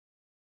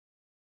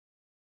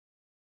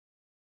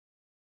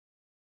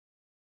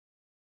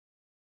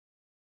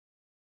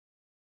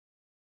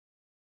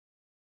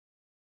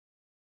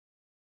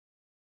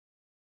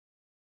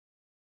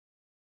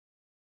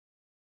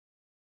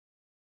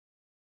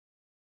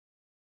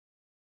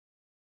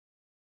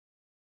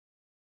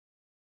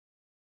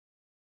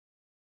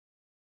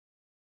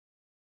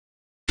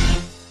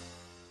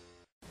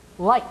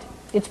Light.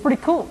 It's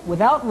pretty cool.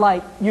 Without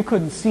light, you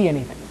couldn't see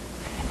anything.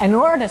 And in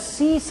order to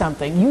see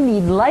something, you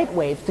need light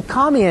waves to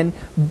come in,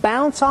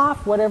 bounce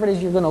off whatever it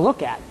is you're going to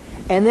look at,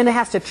 and then it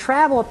has to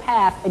travel a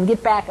path and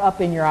get back up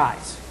in your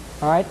eyes.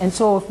 All right? And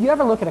so if you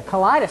ever look at a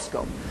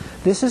kaleidoscope,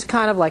 this is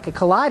kind of like a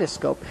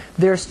kaleidoscope.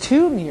 There's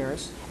two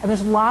mirrors, and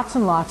there's lots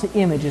and lots of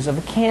images of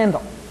a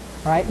candle.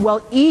 All right?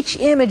 Well, each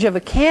image of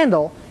a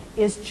candle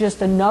is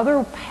just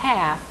another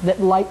path that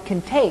light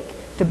can take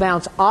to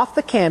bounce off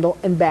the candle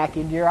and back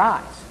into your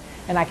eyes.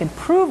 And I can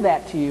prove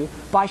that to you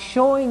by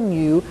showing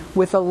you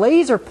with a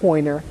laser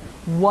pointer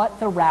what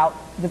the route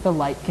that the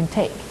light can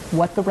take,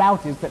 what the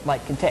route is that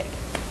light can take.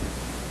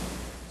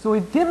 So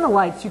we've dimmed the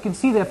lights, you can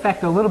see the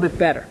effect a little bit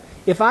better.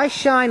 If I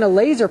shine a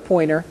laser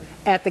pointer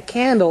at the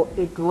candle,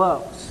 it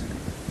glows.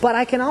 But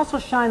I can also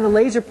shine the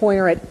laser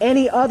pointer at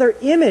any other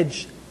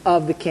image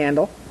of the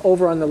candle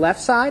over on the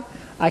left side.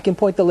 I can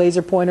point the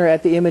laser pointer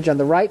at the image on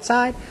the right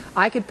side.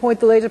 I could point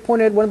the laser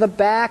pointer at one of the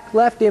back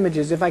left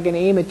images if I can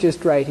aim it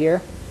just right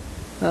here.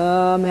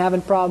 I'm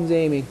having problems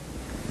aiming.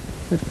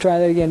 Let's try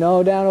that again.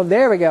 Oh, down over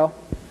there we go.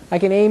 I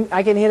can aim.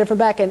 I can hit it from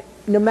back, and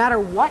no matter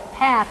what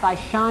path I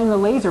shine the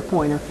laser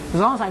pointer, as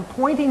long as I'm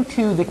pointing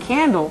to the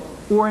candle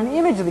or an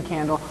image of the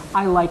candle,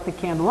 I light the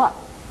candle up.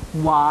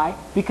 Why?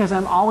 Because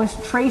I'm always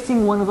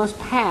tracing one of those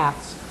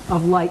paths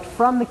of light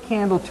from the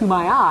candle to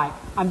my eye.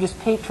 I'm just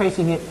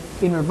tracing it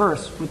in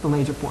reverse with the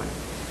laser pointer.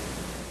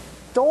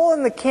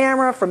 Stolen the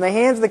camera from the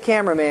hands of the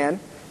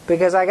cameraman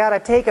because I got to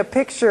take a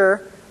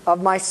picture of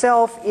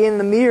myself in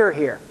the mirror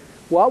here.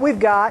 What we've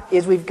got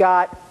is we've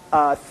got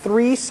a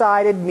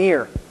three-sided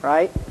mirror,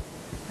 right?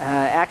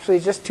 Actually,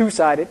 it's just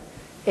two-sided,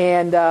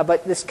 and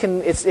but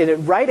it's at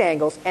right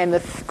angles. And the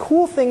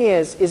cool thing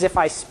is if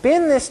I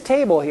spin this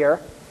table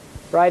here,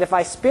 right? If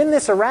I spin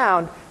this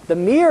around, the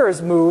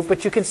mirrors move,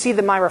 but you can see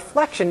that my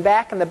reflection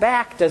back in the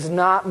back does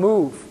not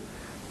move.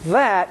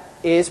 That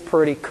is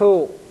pretty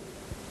cool.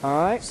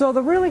 All right. So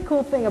the really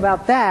cool thing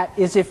about that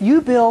is if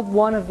you build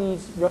one of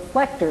these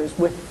reflectors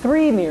with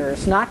 3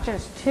 mirrors, not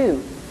just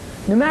 2,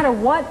 no matter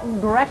what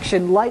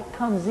direction light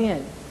comes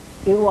in,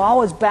 it will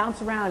always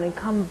bounce around and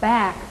come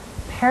back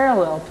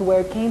parallel to where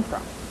it came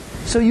from.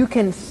 So you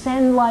can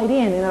send light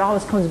in and it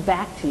always comes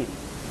back to you.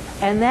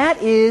 And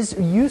that is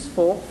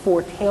useful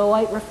for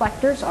taillight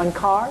reflectors on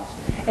cars.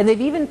 And they've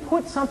even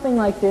put something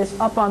like this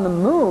up on the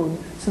moon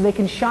so they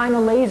can shine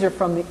a laser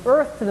from the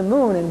Earth to the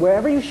moon, and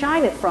wherever you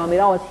shine it from, it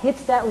always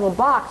hits that little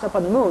box up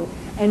on the moon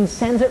and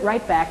sends it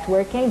right back to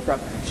where it came from.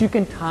 So you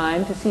can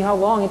time to see how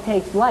long it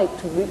takes light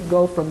to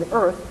go from the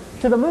Earth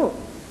to the moon.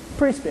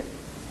 Pretty spiffy.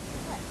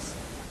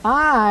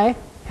 I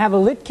have a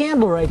lit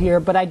candle right here,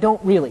 but I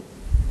don't really.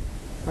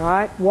 All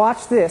right,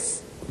 watch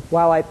this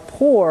while I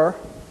pour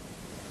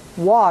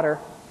water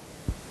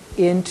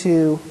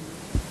into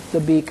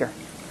the beaker.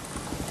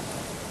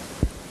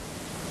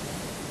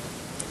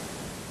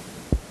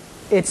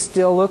 It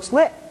still looks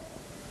lit.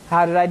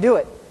 How did I do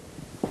it?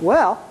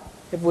 Well,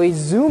 if we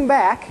zoom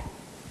back,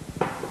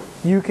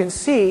 you can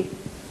see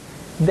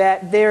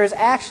that there is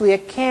actually a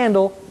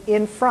candle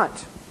in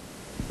front.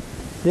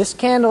 This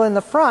candle in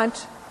the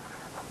front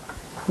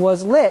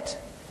was lit,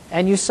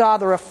 and you saw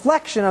the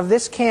reflection of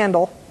this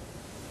candle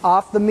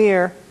off the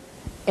mirror,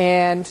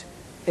 and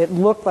it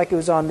looked like it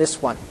was on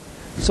this one.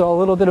 So a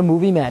little bit of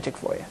movie magic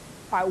for you.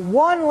 All right,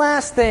 one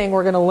last thing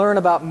we're going to learn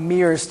about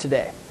mirrors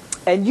today.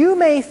 And you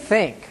may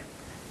think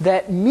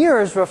that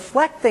mirrors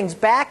reflect things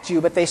back to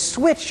you, but they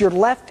switch your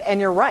left and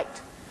your right.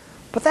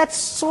 But that's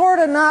sort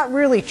of not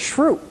really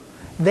true.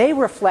 They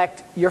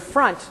reflect your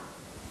front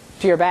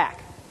to your back.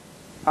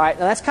 All right,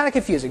 now that's kind of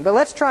confusing, but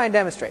let's try and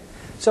demonstrate.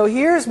 So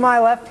here's my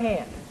left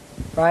hand,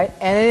 right?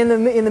 And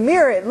in the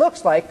mirror, it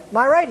looks like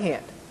my right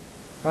hand,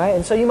 right?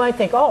 And so you might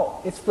think, oh,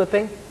 it's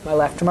flipping my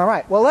left to my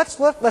right. Well, let's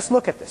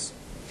look at this.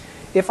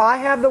 If I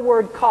have the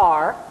word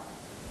car,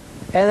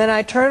 and then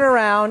I turn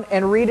around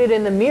and read it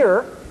in the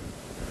mirror,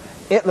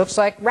 it looks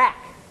like rack.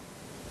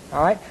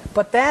 All right?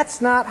 But that's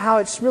not how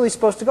it's really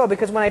supposed to go,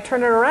 because when I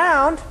turn it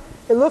around,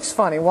 it looks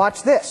funny.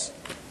 Watch this.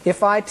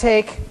 If I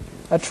take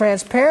a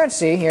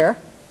transparency here,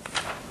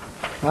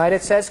 right,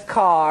 it says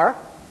car.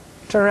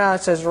 Turn around,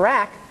 it says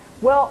rack.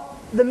 Well,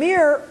 the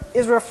mirror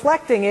is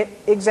reflecting it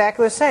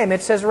exactly the same.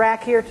 It says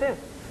rack here too.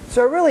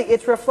 So really,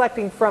 it's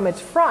reflecting from its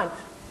front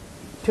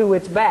to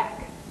its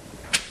back.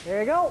 There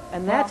you go.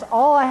 And that's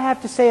all I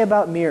have to say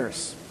about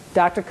mirrors.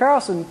 Dr.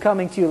 Carlson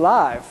coming to you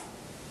live.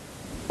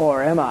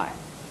 Or am I?